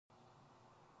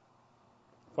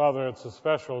Father, it's a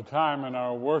special time in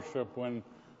our worship when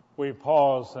we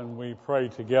pause and we pray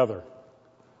together.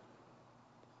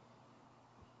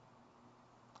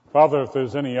 Father, if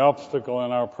there's any obstacle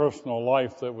in our personal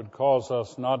life that would cause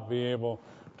us not be able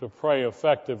to pray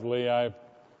effectively, I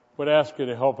would ask you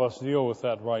to help us deal with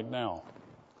that right now.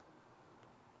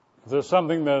 If there's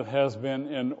something that has been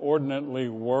inordinately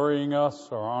worrying us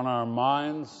or on our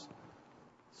minds,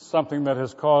 something that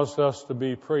has caused us to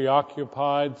be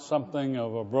preoccupied, something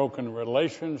of a broken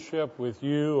relationship with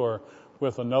you or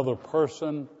with another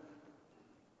person,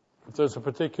 if there's a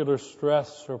particular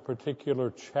stress or particular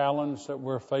challenge that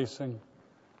we're facing,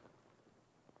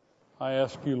 I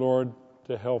ask you, Lord,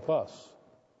 to help us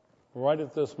right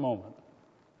at this moment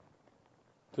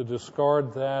to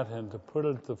discard that and to put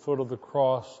it at the foot of the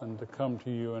cross and to come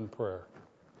to you in prayer.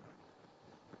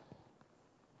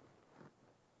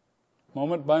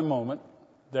 Moment by moment,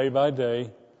 day by day,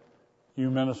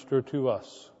 you minister to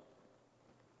us.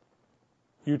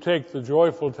 You take the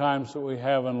joyful times that we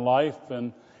have in life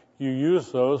and you use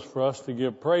those for us to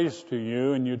give praise to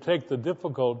you, and you take the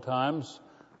difficult times,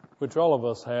 which all of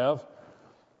us have,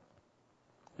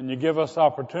 and you give us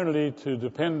opportunity to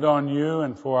depend on you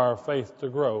and for our faith to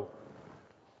grow.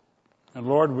 And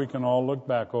Lord, we can all look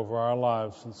back over our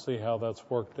lives and see how that's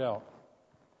worked out.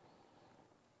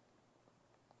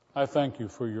 I thank you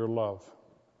for your love.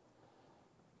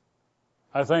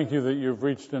 I thank you that you've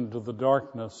reached into the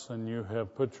darkness and you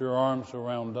have put your arms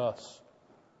around us,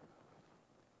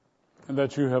 and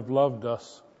that you have loved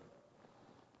us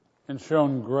and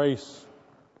shown grace,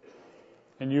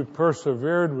 and you've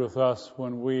persevered with us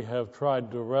when we have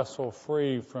tried to wrestle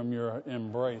free from your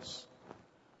embrace.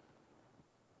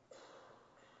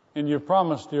 And you've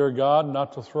promised, dear God,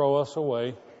 not to throw us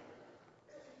away,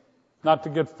 not to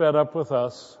get fed up with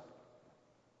us,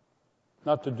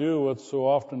 not to do what so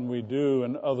often we do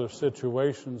in other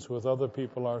situations with other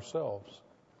people ourselves.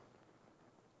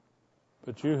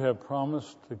 But you have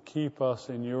promised to keep us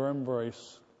in your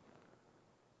embrace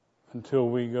until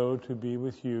we go to be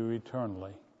with you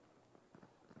eternally.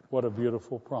 What a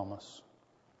beautiful promise.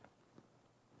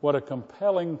 What a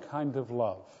compelling kind of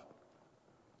love.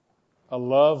 A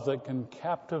love that can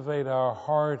captivate our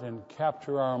heart and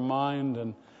capture our mind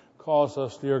and cause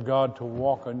us, dear God, to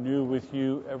walk anew with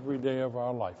you every day of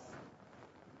our life.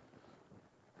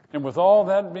 And with all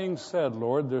that being said,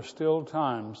 Lord, there's still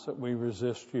times that we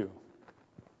resist you.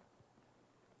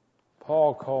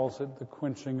 Paul calls it the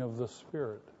quenching of the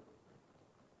Spirit,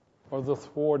 or the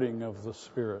thwarting of the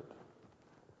Spirit.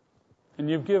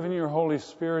 And you've given your Holy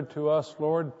Spirit to us,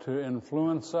 Lord, to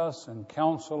influence us and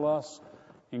counsel us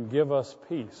and give us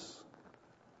peace.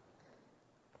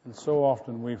 And so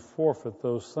often we forfeit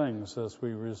those things as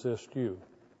we resist you.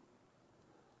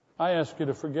 I ask you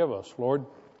to forgive us, Lord.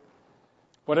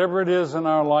 Whatever it is in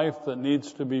our life that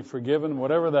needs to be forgiven,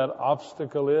 whatever that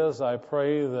obstacle is, I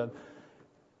pray that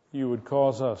you would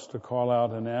cause us to call out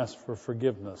and ask for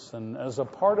forgiveness. And as a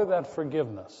part of that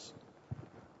forgiveness,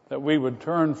 that we would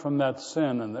turn from that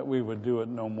sin and that we would do it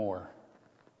no more.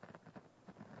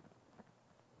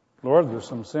 Lord, there's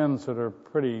some sins that are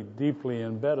pretty deeply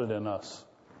embedded in us.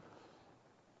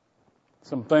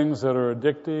 Some things that are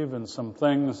addictive and some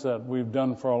things that we've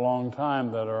done for a long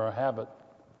time that are a habit.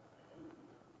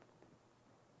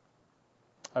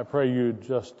 I pray you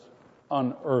just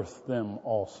unearth them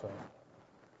also.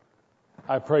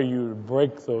 I pray you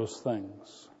break those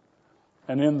things.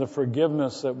 And in the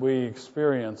forgiveness that we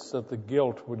experience, that the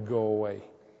guilt would go away.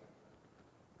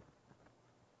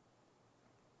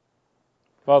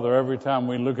 Father, every time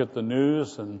we look at the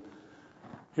news and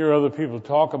hear other people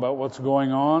talk about what's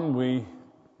going on, we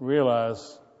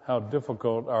realize how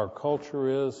difficult our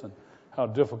culture is and how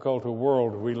difficult a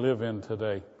world we live in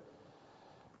today.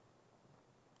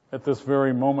 At this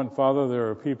very moment, Father, there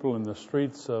are people in the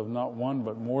streets of not one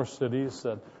but more cities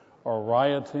that are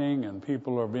rioting, and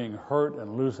people are being hurt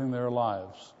and losing their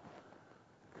lives.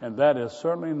 And that is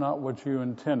certainly not what you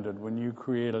intended when you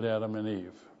created Adam and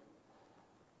Eve.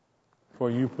 For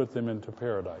you put them into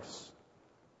paradise,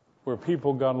 where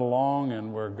people got along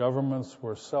and where governments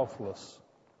were selfless.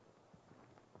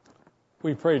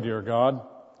 We pray, dear God,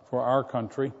 for our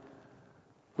country.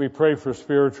 We pray for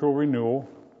spiritual renewal.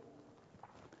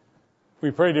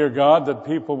 We pray, dear God, that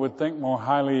people would think more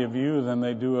highly of you than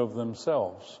they do of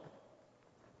themselves.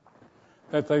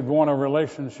 That they'd want a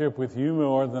relationship with you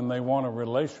more than they want a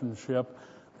relationship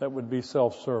that would be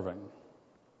self-serving.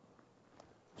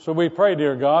 So we pray,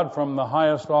 dear God, from the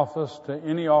highest office to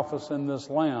any office in this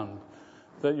land,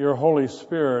 that your Holy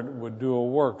Spirit would do a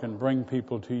work and bring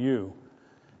people to you.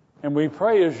 And we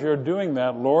pray as you're doing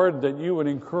that, Lord, that you would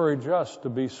encourage us to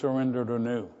be surrendered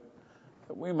anew.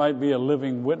 that we might be a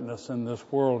living witness in this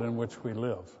world in which we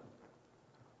live,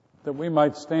 that we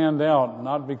might stand out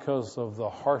not because of the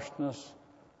harshness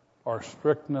or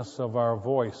strictness of our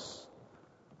voice,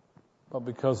 but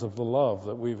because of the love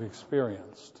that we've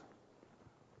experienced,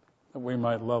 that we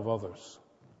might love others.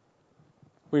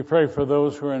 We pray for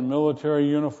those who are in military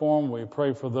uniform. We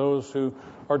pray for those who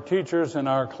are teachers in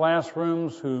our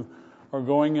classrooms who are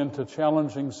going into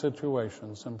challenging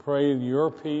situations, and pray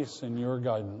your peace and your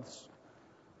guidance.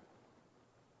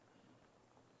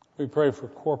 We pray for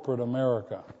corporate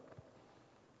America.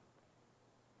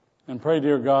 And pray,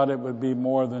 dear God, it would be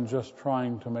more than just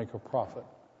trying to make a profit,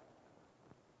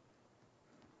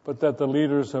 but that the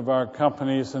leaders of our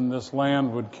companies in this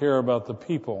land would care about the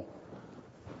people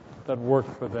that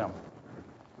work for them,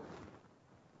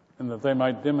 and that they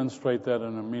might demonstrate that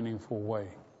in a meaningful way.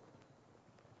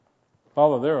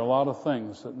 Father, there are a lot of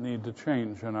things that need to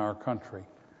change in our country.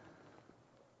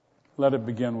 Let it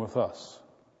begin with us,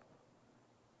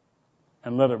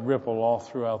 and let it ripple all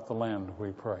throughout the land,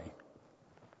 we pray.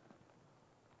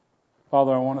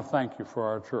 Father, I want to thank you for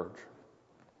our church.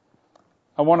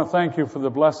 I want to thank you for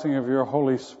the blessing of your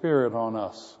Holy Spirit on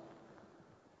us.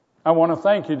 I want to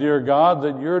thank you, dear God,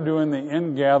 that you're doing the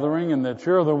ingathering and that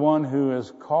you're the one who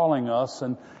is calling us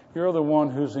and you're the one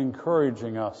who's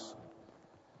encouraging us.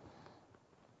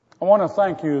 I want to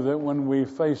thank you that when we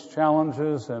face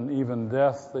challenges and even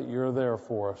death, that you're there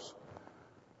for us.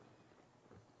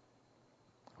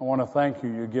 I want to thank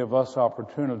you. You give us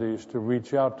opportunities to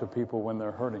reach out to people when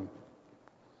they're hurting.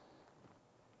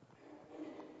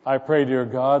 I pray, dear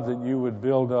God, that you would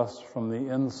build us from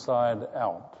the inside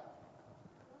out,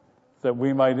 that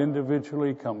we might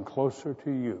individually come closer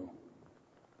to you,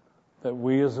 that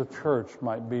we as a church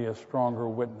might be a stronger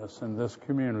witness in this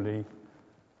community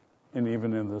and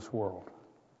even in this world.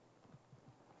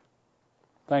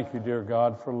 Thank you, dear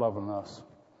God, for loving us.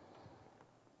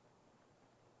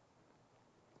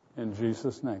 In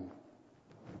Jesus' name,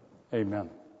 amen.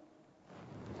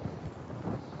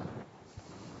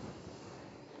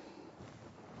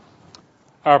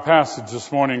 Our passage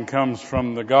this morning comes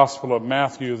from the Gospel of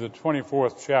Matthew, the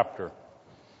 24th chapter.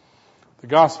 The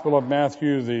Gospel of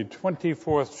Matthew, the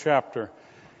 24th chapter.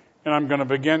 And I'm going to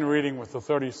begin reading with the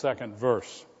 32nd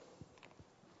verse.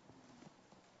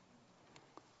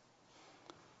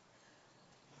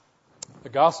 The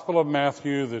Gospel of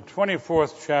Matthew, the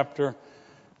 24th chapter,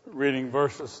 reading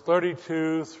verses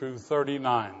 32 through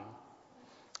 39.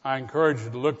 I encourage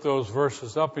you to look those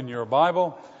verses up in your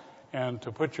Bible and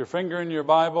to put your finger in your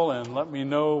Bible and let me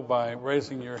know by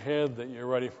raising your head that you're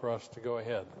ready for us to go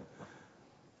ahead.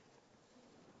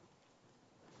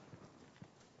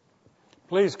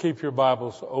 Please keep your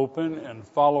Bibles open and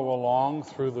follow along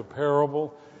through the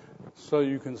parable so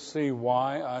you can see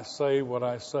why I say what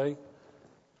I say.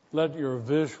 Let your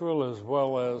visual as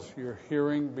well as your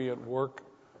hearing be at work,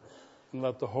 and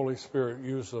let the Holy Spirit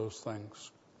use those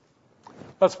things.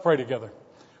 Let's pray together.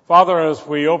 Father, as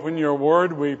we open your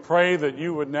word, we pray that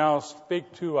you would now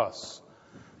speak to us,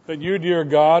 that you, dear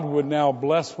God, would now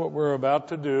bless what we're about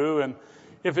to do. And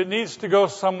if it needs to go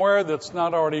somewhere that's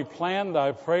not already planned,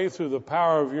 I pray through the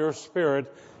power of your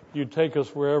Spirit, you take us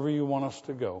wherever you want us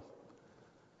to go.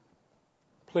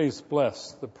 Please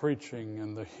bless the preaching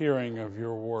and the hearing of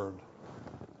your word.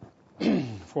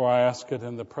 For I ask it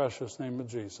in the precious name of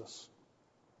Jesus.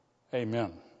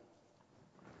 Amen.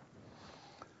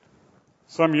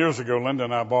 Some years ago, Linda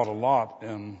and I bought a lot,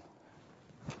 and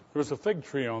there was a fig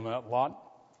tree on that lot.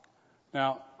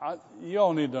 Now, you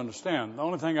all need to understand, the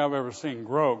only thing I've ever seen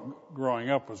growing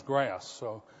up was grass,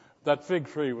 so that fig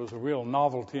tree was a real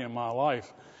novelty in my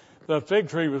life. The fig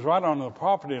tree was right on the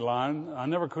property line. I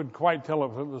never could quite tell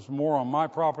if it was more on my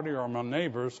property or my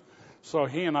neighbor's, so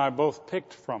he and I both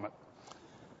picked from it.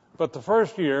 But the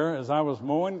first year, as I was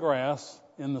mowing grass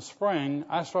in the spring,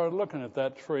 I started looking at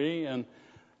that tree, and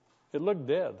it looked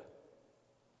dead.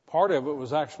 Part of it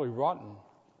was actually rotten.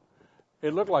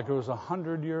 It looked like it was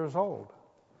 100 years old.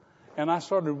 And I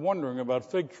started wondering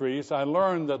about fig trees. I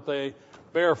learned that they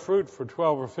bear fruit for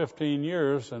 12 or 15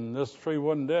 years, and this tree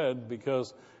wasn't dead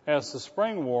because as the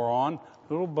spring wore on,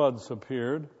 little buds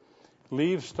appeared,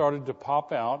 leaves started to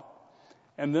pop out,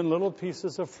 and then little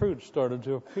pieces of fruit started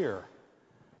to appear.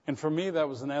 And for me, that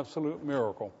was an absolute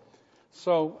miracle.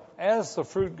 So as the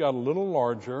fruit got a little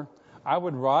larger, I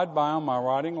would ride by on my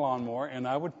riding lawnmower and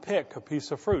I would pick a piece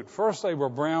of fruit. First, they were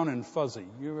brown and fuzzy.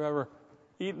 You ever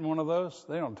eaten one of those?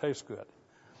 They don't taste good.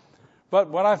 But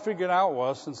what I figured out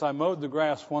was, since I mowed the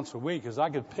grass once a week, is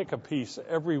I could pick a piece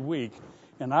every week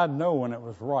and I'd know when it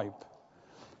was ripe.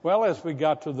 Well, as we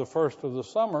got to the first of the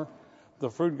summer, the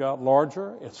fruit got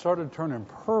larger. It started turning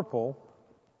purple.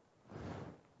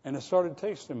 and it started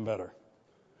tasting better.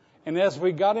 And as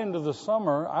we got into the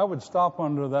summer, I would stop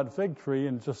under that fig tree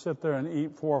and just sit there and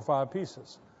eat 4 or 5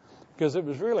 pieces because it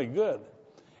was really good.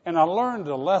 And I learned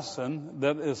a lesson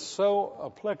that is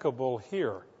so applicable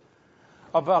here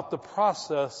about the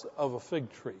process of a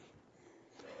fig tree.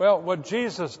 Well, what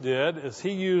Jesus did is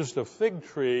he used a fig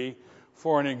tree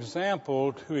for an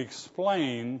example to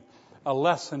explain a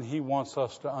lesson he wants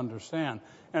us to understand.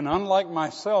 And unlike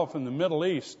myself in the Middle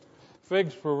East,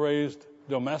 figs were raised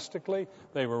domestically,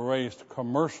 they were raised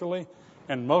commercially,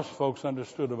 and most folks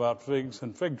understood about figs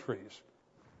and fig trees.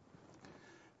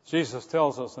 Jesus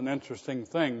tells us an interesting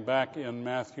thing back in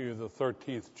Matthew, the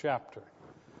 13th chapter.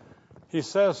 He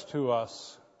says to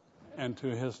us and to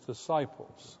his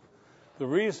disciples, the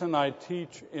reason I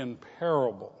teach in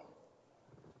parable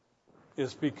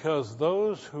is because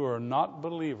those who are not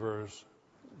believers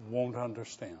won't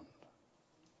understand.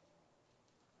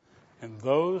 And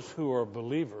those who are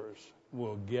believers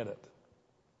will get it.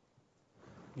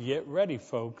 Get ready,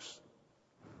 folks.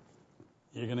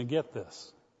 You're going to get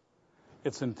this.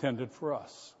 It's intended for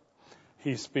us.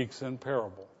 He speaks in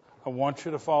parable. I want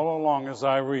you to follow along as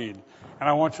I read. And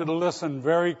I want you to listen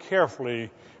very carefully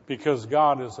because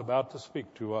God is about to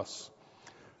speak to us.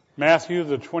 Matthew,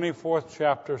 the 24th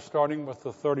chapter, starting with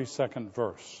the 32nd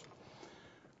verse.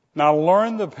 Now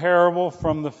learn the parable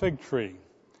from the fig tree.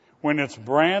 When its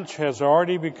branch has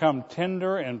already become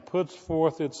tender and puts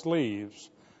forth its leaves,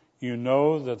 you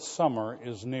know that summer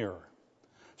is near.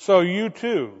 So you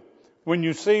too, when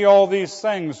you see all these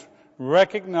things,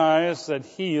 recognize that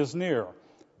he is near,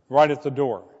 right at the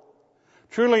door.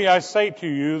 Truly I say to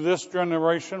you, this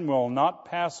generation will not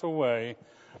pass away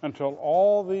until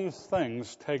all these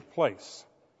things take place.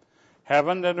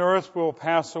 Heaven and earth will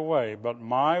pass away, but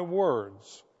my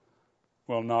words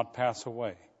will not pass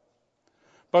away.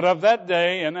 But of that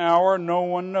day and hour no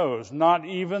one knows, not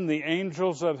even the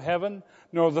angels of heaven,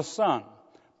 nor the Son,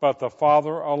 but the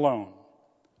Father alone.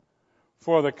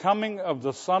 For the coming of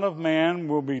the Son of Man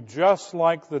will be just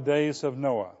like the days of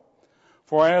Noah.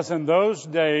 For as in those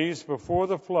days before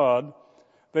the flood,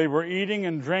 they were eating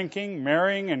and drinking,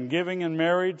 marrying and giving in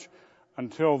marriage,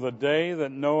 until the day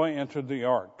that Noah entered the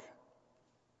ark.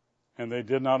 And they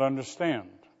did not understand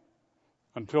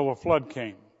until the flood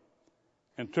came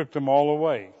and took them all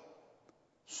away.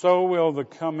 So will the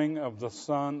coming of the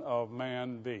Son of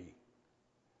Man be.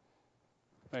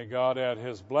 May God add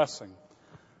his blessing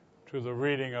to the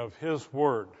reading of his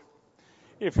word.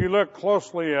 If you look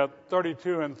closely at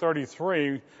 32 and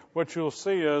 33, what you'll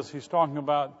see is he's talking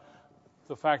about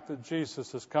the fact that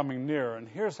Jesus is coming near. And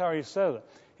here's how he says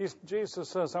it. Jesus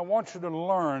says, I want you to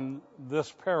learn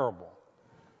this parable.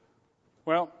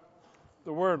 Well,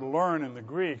 the word learn in the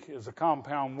Greek is a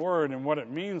compound word, and what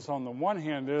it means on the one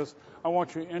hand is, I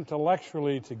want you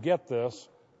intellectually to get this,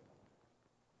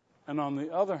 and on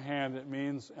the other hand it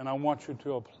means, and I want you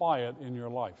to apply it in your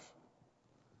life.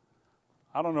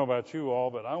 I don't know about you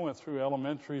all, but I went through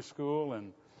elementary school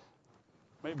and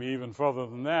maybe even further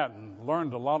than that and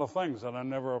learned a lot of things that I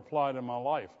never applied in my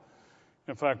life.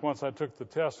 In fact, once I took the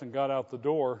test and got out the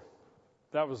door,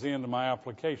 that was the end of my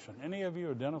application. Any of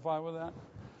you identify with that?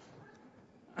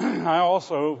 I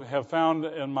also have found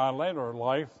in my later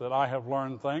life that I have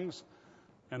learned things,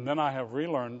 and then I have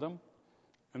relearned them,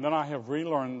 and then I have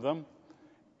relearned them,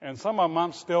 and some of them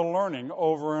I'm still learning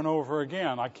over and over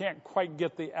again. I can't quite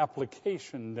get the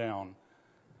application down.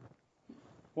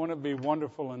 Won't it be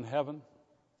wonderful in heaven?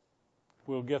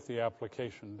 We'll get the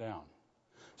application down.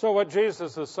 So what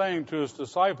Jesus is saying to his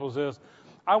disciples is,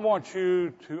 I want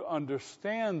you to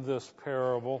understand this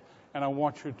parable, and I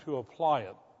want you to apply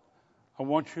it. I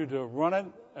want you to run it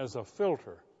as a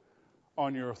filter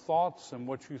on your thoughts and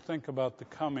what you think about the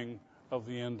coming of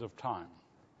the end of time.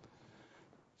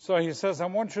 So he says, I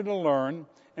want you to learn,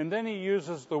 and then he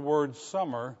uses the word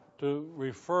summer to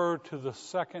refer to the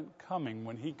second coming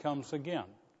when he comes again.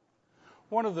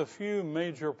 One of the few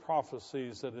major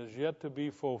prophecies that is yet to be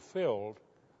fulfilled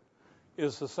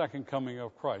is the second coming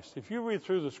of Christ. If you read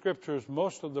through the scriptures,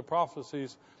 most of the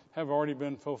prophecies have already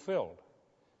been fulfilled.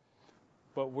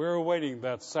 But we're awaiting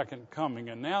that second coming.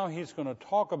 And now he's going to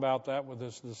talk about that with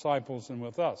his disciples and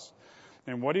with us.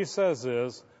 And what he says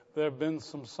is, there have been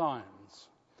some signs.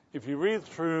 If you read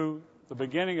through the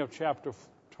beginning of chapter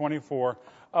 24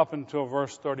 up until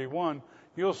verse 31,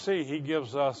 you'll see he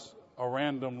gives us a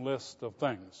random list of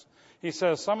things. He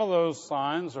says some of those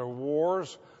signs are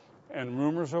wars and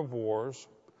rumors of wars.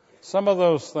 Some of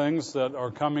those things that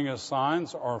are coming as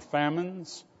signs are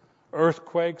famines,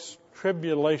 earthquakes,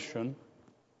 tribulation,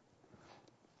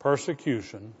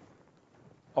 persecution,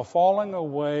 a falling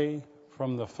away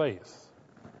from the faith.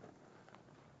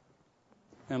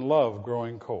 and love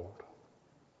growing cold.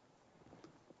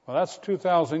 Well, that's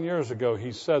 2,000 years ago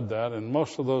he said that, and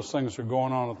most of those things are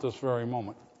going on at this very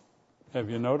moment. Have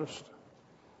you noticed?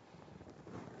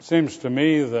 Seems to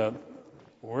me that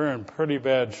we're in pretty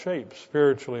bad shape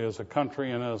spiritually as a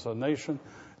country and as a nation,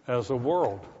 as a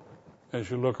world, as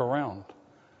you look around.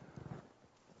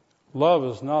 Love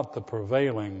is not the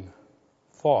prevailing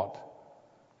thought,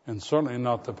 and certainly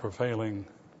not the prevailing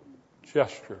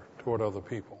gesture toward other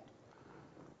people.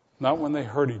 Not when they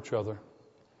hurt each other,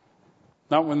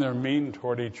 not when they're mean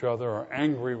toward each other or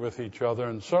angry with each other,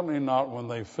 and certainly not when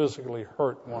they physically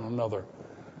hurt one another.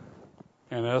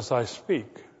 And as I speak,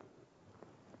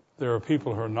 there are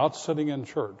people who are not sitting in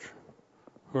church,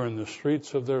 who are in the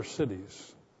streets of their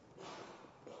cities.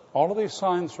 All of these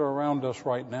signs are around us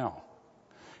right now.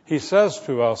 He says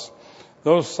to us,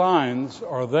 those signs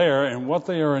are there, and what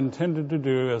they are intended to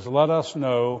do is let us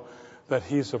know that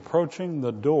he's approaching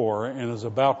the door and is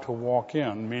about to walk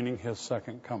in, meaning his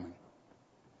second coming.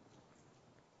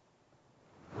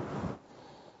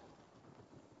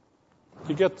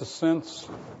 You get the sense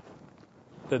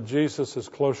that Jesus is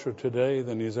closer today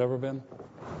than he's ever been?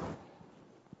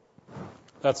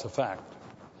 That's a fact.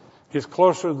 He's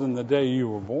closer than the day you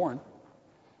were born.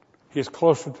 He's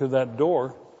closer to that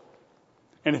door.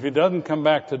 And if he doesn't come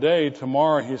back today,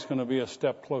 tomorrow he's going to be a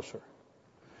step closer.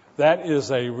 That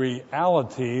is a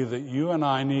reality that you and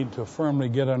I need to firmly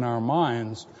get in our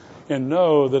minds and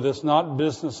know that it's not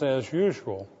business as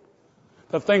usual.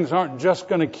 That things aren't just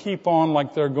going to keep on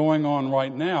like they're going on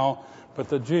right now, but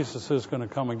that Jesus is going to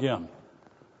come again.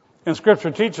 And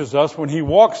Scripture teaches us when he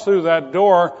walks through that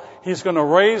door, he's going to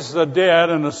raise the dead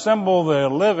and assemble the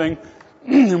living,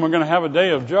 and we're going to have a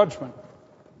day of judgment.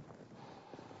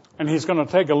 And he's going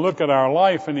to take a look at our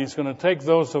life, and he's going to take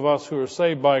those of us who are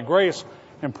saved by grace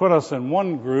and put us in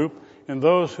one group, and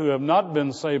those who have not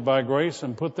been saved by grace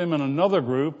and put them in another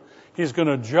group. He's going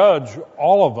to judge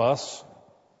all of us.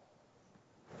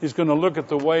 He's going to look at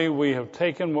the way we have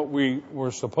taken what we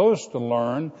were supposed to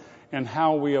learn and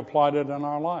how we applied it in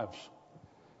our lives.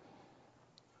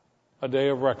 A day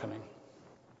of reckoning.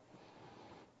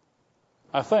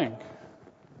 I think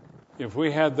if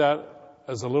we had that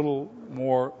as a little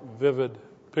more vivid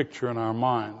picture in our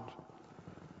mind,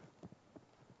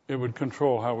 it would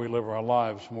control how we live our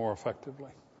lives more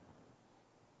effectively.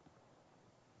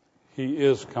 He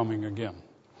is coming again.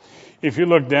 If you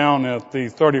look down at the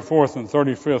 34th and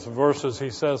 35th verses, he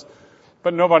says,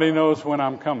 but nobody knows when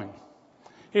I'm coming.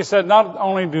 He said, not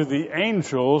only do the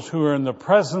angels who are in the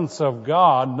presence of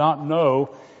God not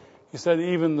know, he said,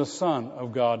 even the Son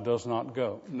of God does not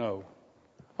know.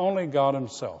 Only God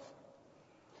himself.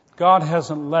 God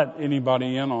hasn't let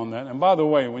anybody in on that. And by the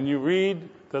way, when you read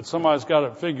that somebody's got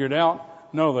it figured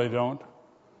out, no, they don't.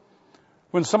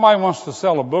 When somebody wants to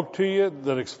sell a book to you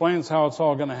that explains how it's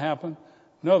all going to happen,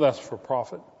 no, that's for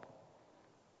profit.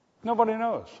 Nobody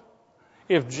knows.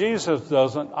 If Jesus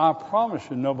doesn't, I promise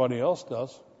you nobody else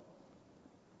does.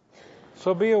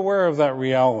 So be aware of that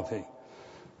reality.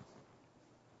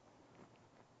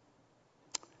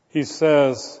 He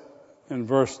says in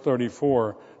verse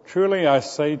 34, truly I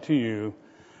say to you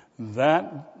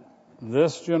that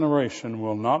this generation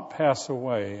will not pass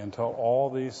away until all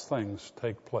these things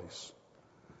take place.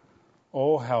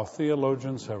 Oh, how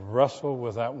theologians have wrestled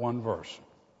with that one verse.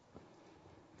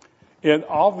 It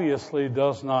obviously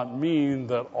does not mean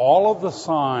that all of the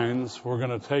signs were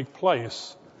going to take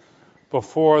place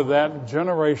before that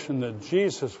generation that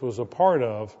Jesus was a part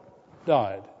of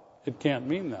died. It can't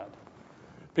mean that.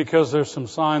 Because there's some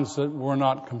signs that were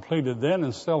not completed then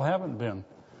and still haven't been.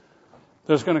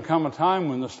 There's going to come a time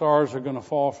when the stars are going to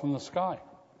fall from the sky.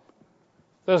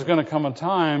 There's going to come a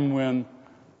time when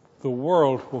the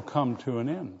world will come to an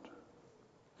end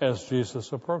as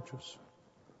Jesus approaches.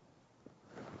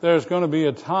 There's going to be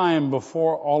a time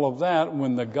before all of that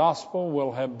when the gospel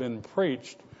will have been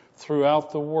preached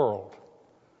throughout the world.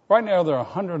 Right now there are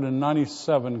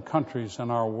 197 countries in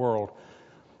our world.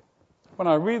 When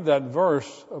I read that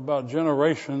verse about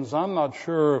generations, I'm not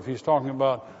sure if he's talking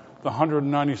about the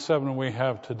 197 we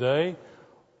have today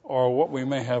or what we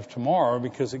may have tomorrow,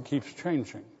 because it keeps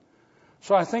changing.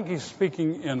 So I think he's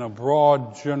speaking in a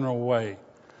broad, general way.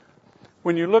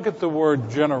 When you look at the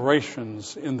word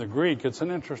generations in the Greek, it's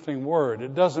an interesting word.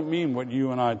 It doesn't mean what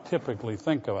you and I typically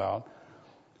think about.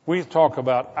 We talk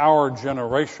about our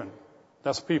generation.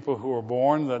 That's people who are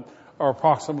born that are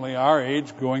approximately our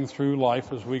age going through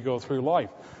life as we go through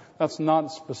life. That's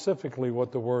not specifically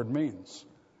what the word means.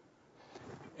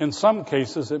 In some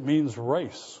cases, it means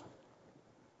race.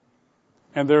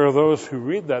 And there are those who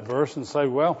read that verse and say,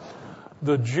 well,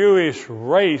 the Jewish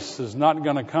race is not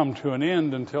going to come to an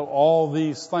end until all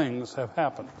these things have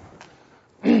happened.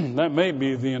 That may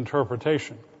be the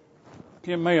interpretation.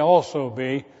 It may also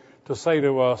be to say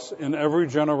to us, in every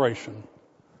generation,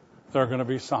 there are going to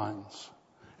be signs.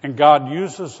 And God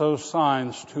uses those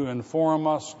signs to inform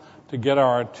us, to get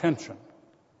our attention.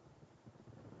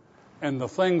 And the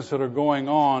things that are going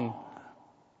on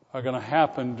are going to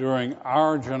happen during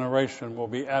our generation will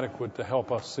be adequate to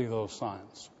help us see those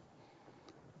signs.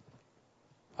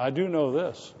 I do know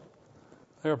this.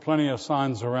 There are plenty of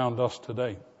signs around us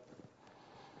today.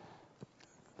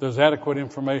 There's adequate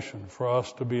information for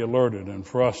us to be alerted and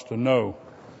for us to know.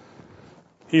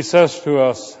 He says to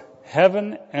us,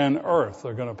 heaven and earth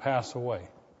are going to pass away.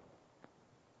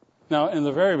 Now, in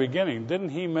the very beginning, didn't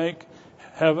he make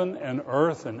heaven and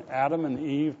earth and Adam and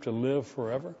Eve to live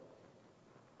forever?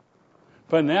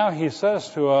 But now he says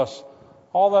to us,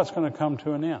 all that's going to come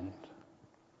to an end.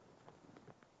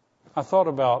 I thought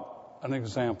about an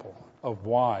example of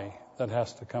why that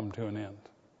has to come to an end.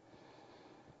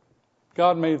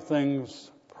 God made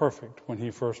things perfect when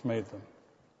he first made them.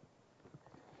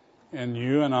 And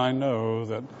you and I know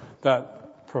that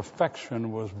that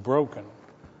perfection was broken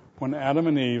when Adam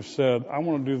and Eve said, I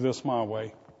want to do this my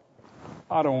way.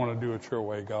 I don't want to do it your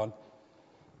way, God.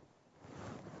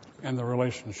 And the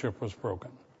relationship was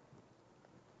broken.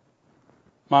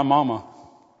 My mama,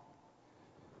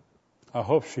 I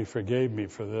hope she forgave me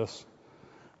for this.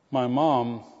 My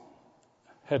mom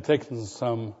had taken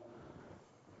some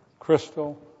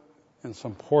crystal and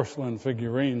some porcelain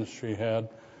figurines she had,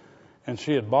 and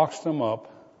she had boxed them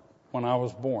up when I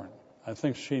was born. I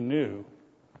think she knew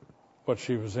what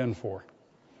she was in for.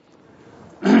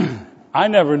 I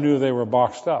never knew they were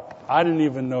boxed up. I didn't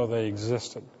even know they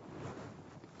existed.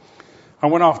 I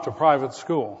went off to private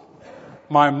school.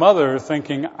 My mother,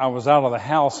 thinking I was out of the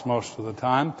house most of the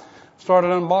time, started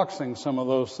unboxing some of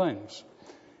those things.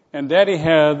 And Daddy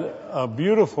had a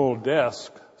beautiful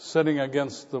desk sitting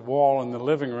against the wall in the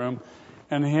living room,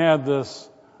 and he had this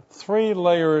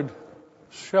 3-layered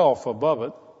shelf above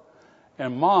it.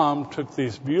 And Mom took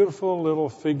these beautiful little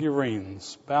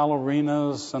figurines,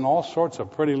 ballerinas, and all sorts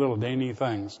of pretty little dainty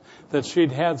things that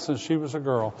she'd had since she was a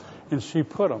girl, and she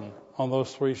put them on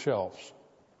those 3 shelves.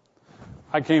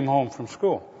 I came home from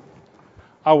school.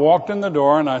 I walked in the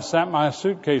door and I sat my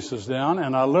suitcases down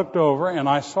and I looked over and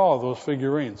I saw those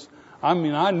figurines. I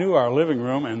mean, I knew our living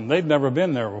room and they'd never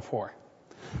been there before.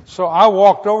 So I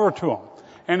walked over to them.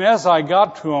 And as I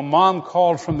got to them, Mom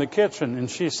called from the kitchen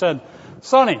and she said,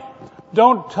 Sonny,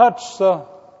 don't touch the...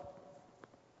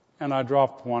 And I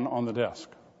dropped one on the desk.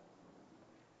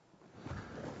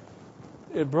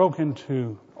 It broke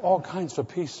into all kinds of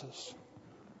pieces.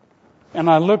 And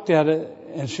I looked at it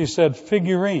and she said,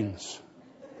 figurines.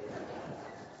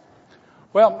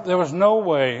 Well, there was no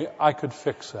way I could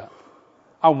fix that.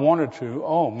 I wanted to.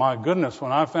 Oh, my goodness,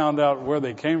 when I found out where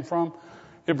they came from,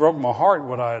 it broke my heart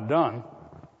what I had done.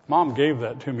 Mom gave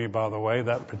that to me, by the way,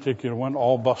 that particular one,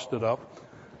 all busted up.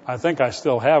 I think I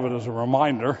still have it as a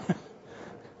reminder.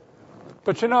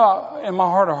 But you know, in my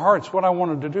heart of hearts, what I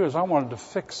wanted to do is I wanted to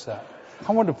fix that.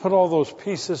 I wanted to put all those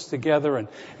pieces together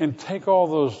and take all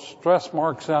those stress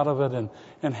marks out of it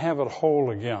and have it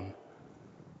whole again.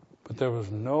 But there was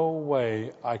no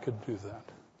way I could do that.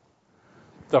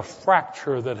 The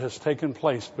fracture that has taken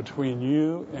place between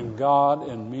you and God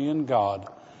and me and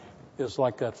God is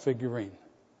like that figurine.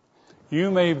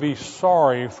 You may be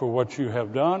sorry for what you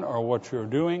have done or what you're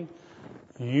doing.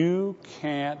 You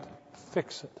can't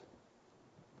fix it.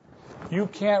 You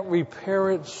can't repair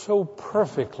it so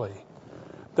perfectly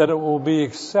that it will be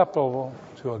acceptable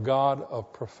to a God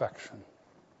of perfection.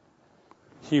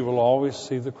 He will always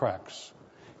see the cracks.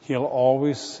 He'll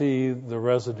always see the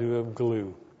residue of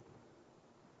glue.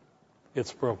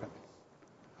 It's broken.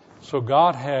 So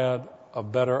God had a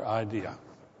better idea.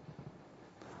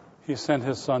 He sent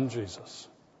his son Jesus.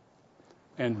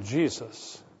 And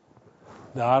Jesus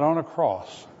died on a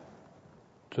cross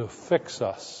to fix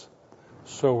us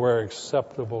so we're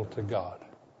acceptable to God.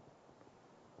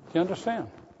 Do you understand?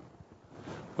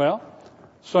 Well,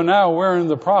 so now we're in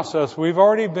the process. We've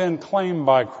already been claimed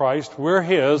by Christ. We're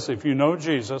his. If you know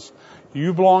Jesus,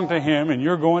 you belong to him and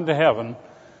you're going to heaven.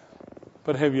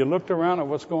 But have you looked around at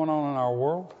what's going on in our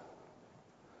world?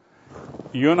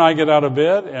 You and I get out of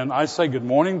bed and I say good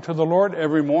morning to the Lord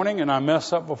every morning and I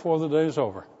mess up before the day's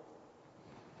over.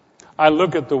 I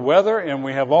look at the weather and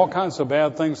we have all kinds of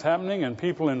bad things happening and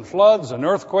people in floods and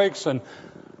earthquakes and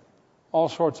all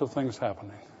sorts of things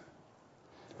happening.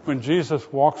 When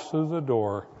Jesus walks through the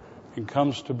door and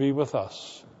comes to be with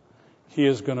us, he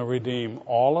is going to redeem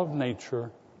all of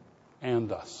nature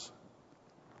and us.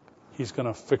 He's going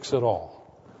to fix it all.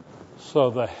 So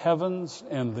the heavens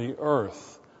and the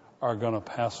earth are going to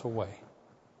pass away.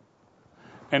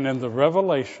 And in the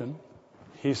Revelation,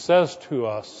 he says to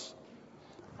us,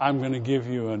 I'm going to give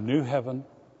you a new heaven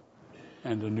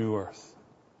and a new earth.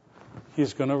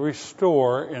 He's going to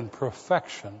restore in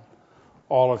perfection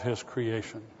all of his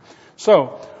creation.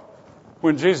 So,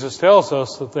 when Jesus tells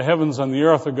us that the heavens and the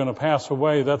earth are going to pass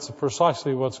away, that's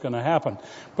precisely what's going to happen.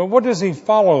 But what does he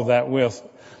follow that with?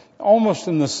 Almost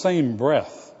in the same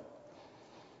breath.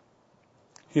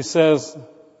 He says,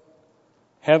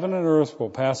 heaven and earth will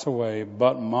pass away,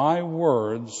 but my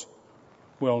words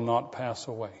will not pass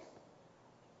away.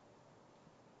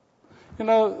 You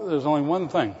know, there's only one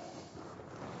thing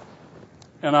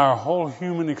in our whole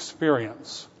human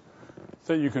experience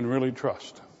that you can really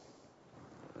trust.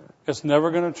 It's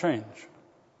never going to change.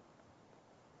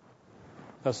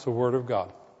 That's the Word of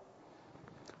God.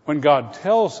 When God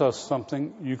tells us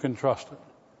something, you can trust it.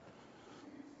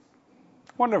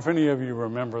 I wonder if any of you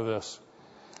remember this.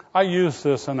 I used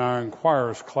this in our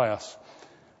Inquirers class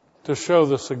to show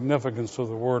the significance of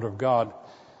the Word of God.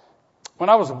 When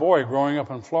I was a boy growing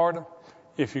up in Florida,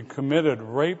 if you committed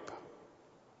rape,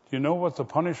 do you know what the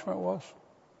punishment was?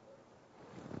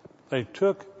 They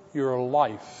took your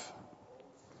life.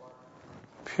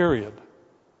 Period.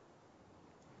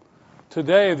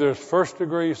 Today, there's first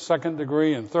degree, second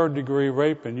degree, and third degree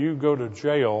rape, and you go to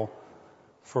jail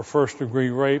for first degree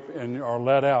rape and are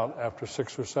let out after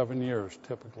 6 or 7 years,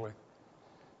 typically.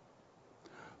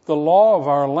 The law of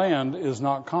our land is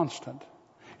not constant.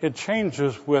 It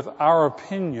changes with our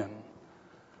opinion.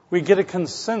 We get a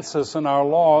consensus in our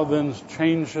law, then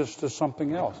changes to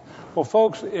something else. Well,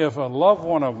 folks, if a loved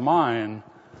one of mine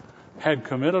had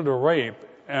committed a rape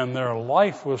and their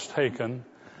life was taken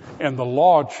and the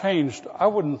law changed, I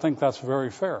wouldn't think that's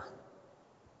very fair.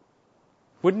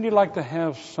 Wouldn't you like to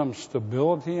have some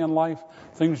stability in life,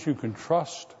 things you can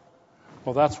trust?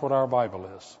 Well, that's what our Bible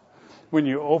is. When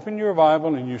you open your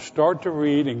Bible and you start to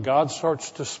read and God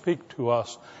starts to speak to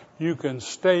us, you can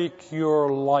stake your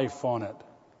life on it.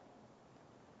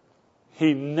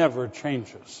 He never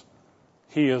changes.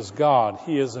 He is God.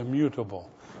 He is immutable.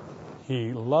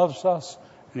 He loves us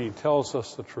and He tells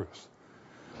us the truth.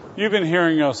 You've been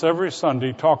hearing us every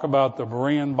Sunday talk about the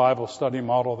Berean Bible study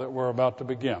model that we're about to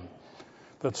begin,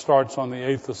 that starts on the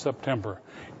 8th of September.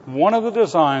 One of the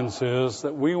designs is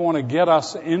that we want to get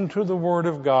us into the Word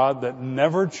of God that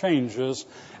never changes,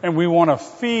 and we want to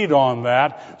feed on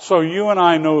that so you and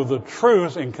I know the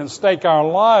truth and can stake our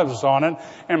lives on it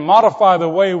and modify the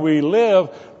way we live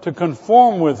to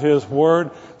conform with His Word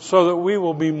so that we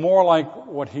will be more like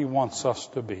what He wants us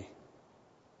to be.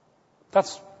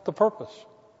 That's the purpose.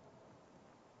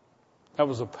 That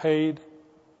was a paid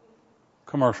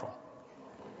commercial.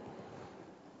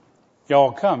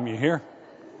 Y'all come, you hear?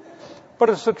 But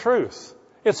it's the truth.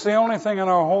 It's the only thing in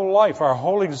our whole life, our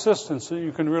whole existence that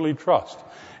you can really trust.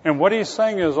 And what he's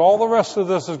saying is all the rest of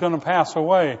this is going to pass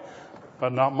away,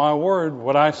 but not my word.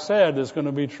 What I said is going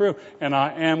to be true, and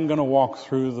I am going to walk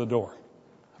through the door.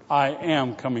 I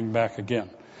am coming back again.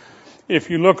 If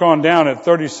you look on down at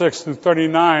 36 through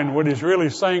 39, what he's really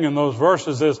saying in those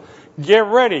verses is, get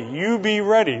ready. You be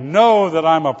ready. Know that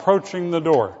I'm approaching the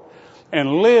door.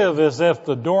 And live as if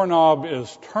the doorknob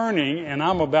is turning and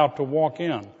I'm about to walk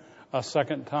in a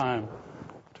second time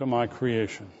to my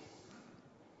creation.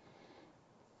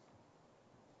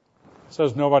 It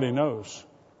says nobody knows.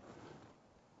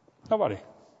 Nobody.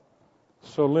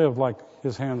 So live like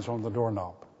his hand's on the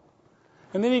doorknob.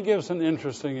 And then he gives an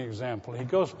interesting example. He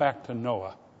goes back to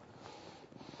Noah.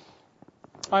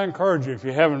 I encourage you, if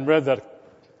you haven't read that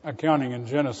accounting in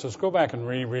Genesis, go back and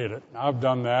reread it. I've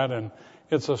done that, and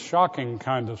it's a shocking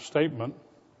kind of statement.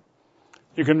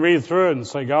 You can read through it and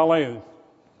say, golly,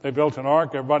 they built an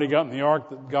ark. Everybody got in the ark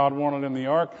that God wanted in the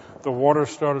ark. The water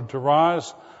started to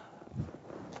rise.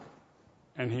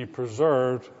 And he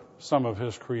preserved some of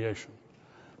his creation.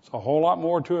 There's a whole lot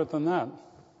more to it than that.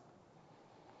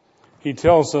 He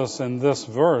tells us in this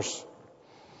verse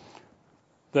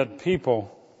that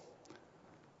people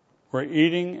were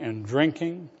eating and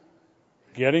drinking,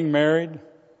 getting married,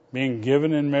 being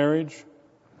given in marriage,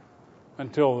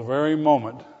 until the very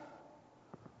moment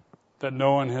that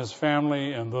Noah and his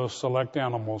family and those select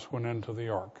animals went into the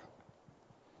ark.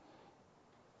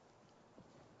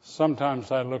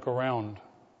 Sometimes I look around,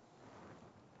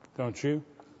 don't you,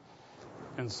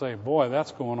 and say, boy,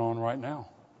 that's going on right now.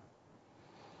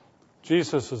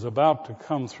 Jesus is about to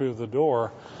come through the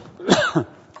door,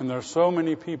 and there's so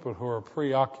many people who are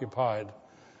preoccupied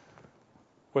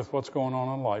with what's going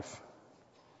on in life.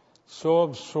 So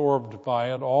absorbed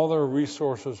by it, all their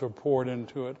resources are poured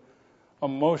into it.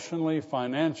 emotionally,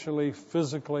 financially,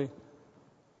 physically,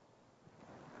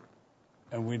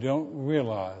 and we don't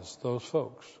realize, those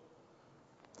folks,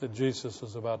 that Jesus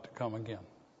is about to come again.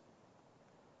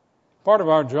 Part of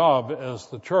our job as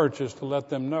the church is to let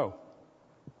them know.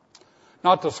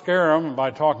 Not to scare them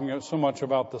by talking so much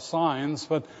about the signs,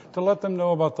 but to let them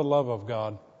know about the love of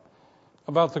God,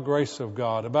 about the grace of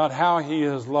God, about how He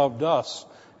has loved us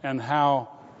and how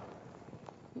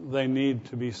they need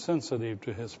to be sensitive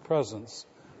to His presence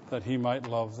that He might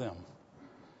love them.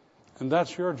 And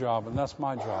that's your job, and that's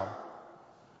my job.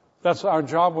 That's our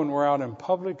job when we're out in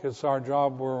public. It's our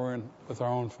job where we're in with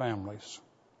our own families,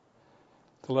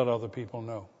 to let other people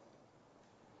know.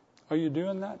 Are you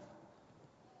doing that?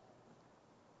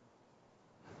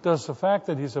 Does the fact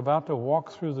that He's about to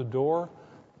walk through the door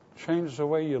change the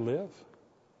way you live?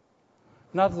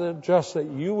 Not that just that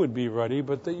you would be ready,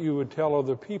 but that you would tell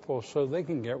other people so they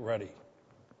can get ready.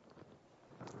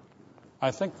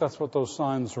 I think that's what those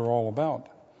signs are all about.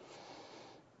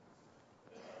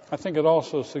 I think it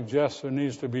also suggests there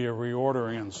needs to be a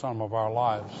reordering in some of our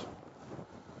lives.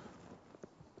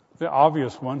 The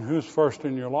obvious one, who's first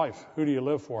in your life? Who do you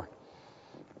live for?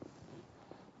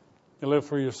 You live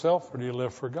for yourself, or do you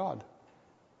live for God?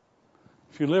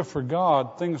 If you live for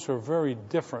God, things are very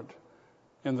different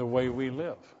in the way we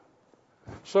live.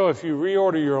 So if you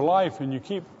reorder your life and you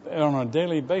keep on a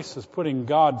daily basis putting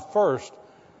God first,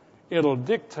 it'll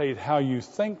dictate how you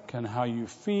think and how you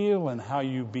feel and how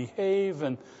you behave,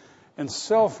 and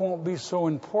self won't be so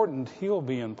important. He'll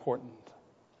be important.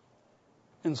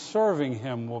 And serving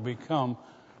Him will become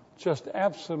just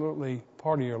absolutely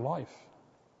part of your life.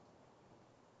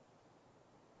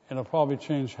 And it'll probably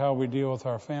change how we deal with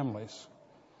our families.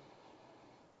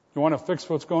 You want to fix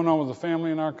what's going on with the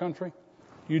family in our country?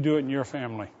 You do it in your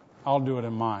family. I'll do it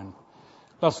in mine.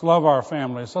 Let's love our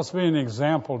families. Let's be an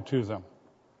example to them.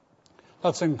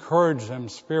 Let's encourage them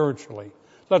spiritually.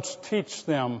 Let's teach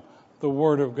them the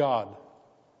Word of God.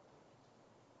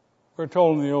 We're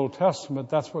told in the Old Testament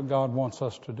that's what God wants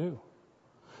us to do.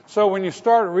 So when you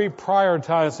start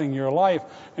reprioritizing your life,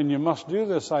 and you must do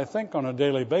this, I think, on a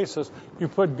daily basis, you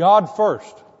put God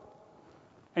first.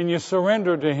 And you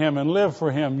surrender to Him and live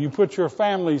for Him. You put your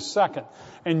family second.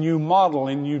 And you model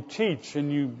and you teach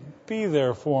and you be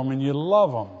there for them and you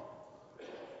love them.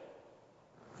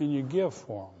 And you give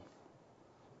for them.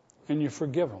 And you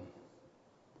forgive them.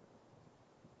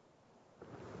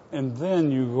 And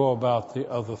then you go about the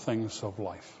other things of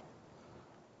life.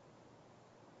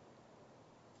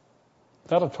 Is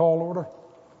that a tall order?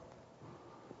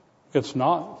 It's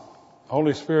not. The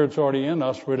Holy Spirit's already in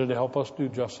us, ready to help us do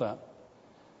just that.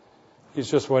 He's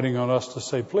just waiting on us to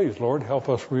say, please, Lord, help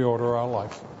us reorder our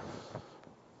life.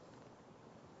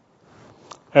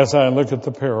 As I look at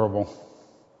the parable,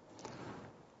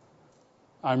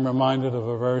 I'm reminded of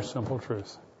a very simple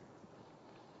truth.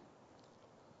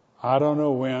 I don't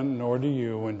know when, nor do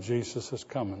you, when Jesus is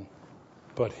coming,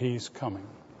 but He's coming.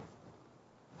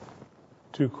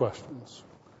 2 questions.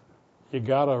 You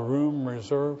got a room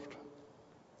reserved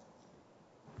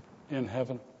in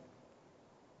heaven?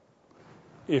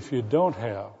 If you don't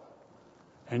have,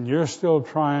 and you're still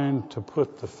trying to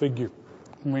put the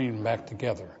figurine back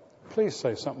together, please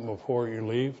say something before you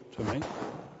leave to me.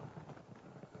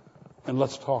 And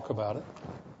let's talk about it.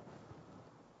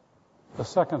 The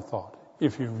second thought,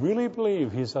 if you really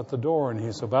believe He's at the door and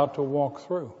He's about to walk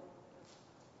through,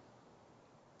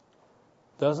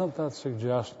 doesn't that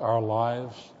suggest our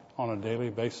lives on a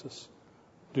daily basis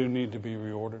do need to be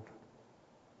reordered?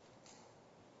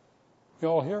 You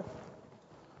all here?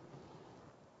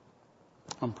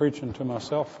 I'm preaching to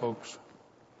myself, folks.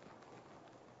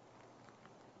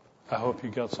 I hope you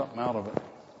got something out of it.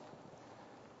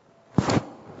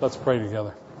 Let's pray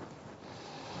together.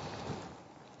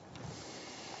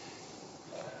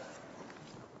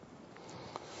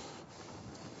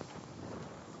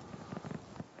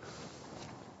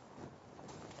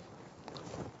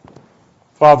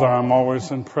 Father, I'm always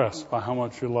impressed by how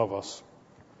much you love us.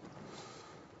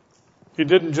 You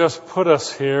didn't just put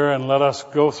us here and let us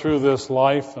go through this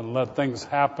life and let things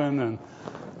happen and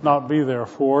not be there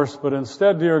for us, but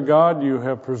instead, dear God, you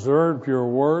have preserved your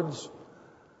words.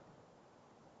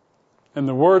 And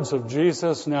the words of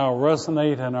Jesus now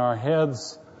resonate in our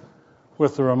heads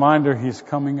with the reminder He's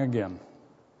coming again.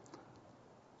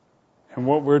 And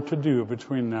what we're to do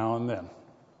between now and then.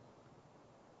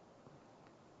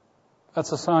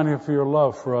 That's a sign of your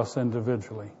love for us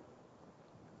individually.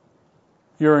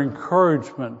 Your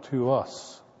encouragement to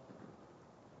us.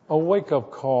 A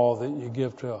wake-up call that you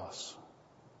give to us.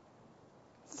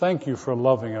 Thank you for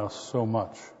loving us so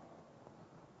much.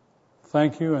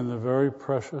 Thank you in the very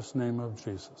precious name of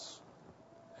Jesus.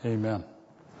 Amen.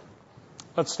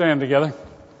 Let's stand together.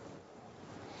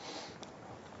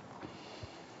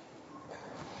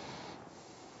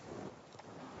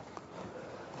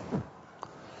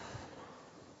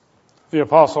 The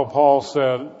Apostle Paul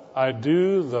said, I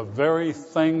do the very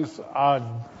things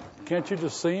can't you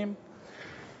just see him?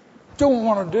 Don't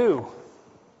want to do.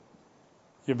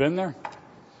 You been there?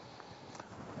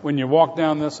 When you walk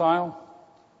down this aisle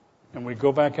and we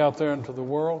go back out there into the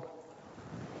world,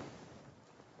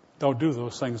 don't do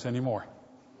those things anymore.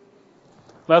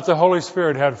 Let the Holy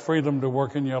Spirit have freedom to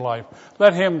work in your life.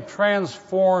 Let Him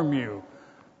transform you.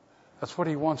 That's what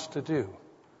He wants to do,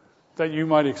 that you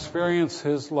might experience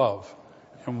His love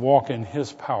and walk in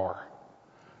His power.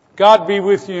 God be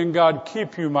with you and God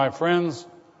keep you, my friends.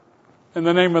 In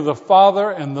the name of the Father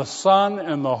and the Son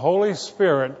and the Holy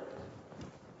Spirit,